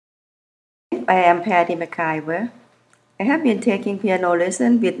I am Patty McKiver. I have been taking piano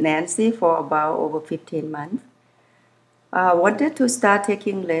lessons with Nancee for about over 15 months. I wanted to start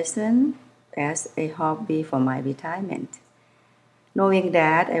taking lessons as a hobby for my retirement. Knowing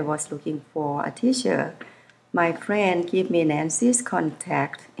that I was looking for a teacher, my friend gave me Nancee's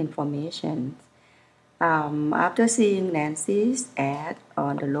contact information. After seeing Nancee's ad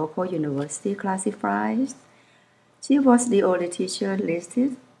on the local university classifieds, she was the only teacher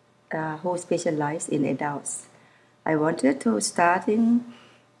listed who specialized in adults. I wanted to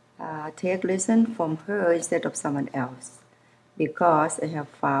take lessons from her instead of someone else because I have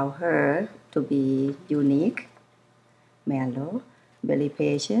found her to be unique, mellow, very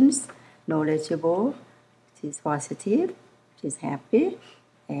patient, knowledgeable. She's positive, she's happy,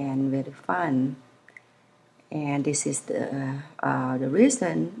 and very fun. And this is the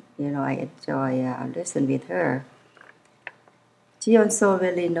reason I enjoy listen with her. She also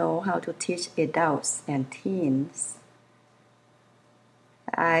really know how to teach adults and teens.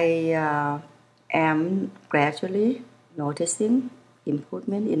 I am gradually noticing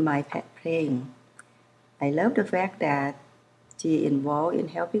improvement in my playing. I love the fact that she involved in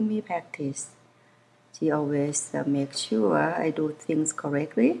helping me practice. She always makes sure I do things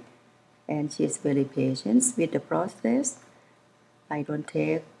correctly, and she is very patient with the process. I don't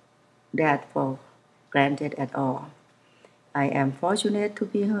take that for granted at all. I am fortunate to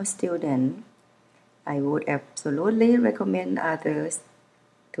be her student. I would absolutely recommend others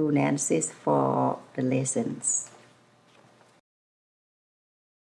to Nancee for the lessons.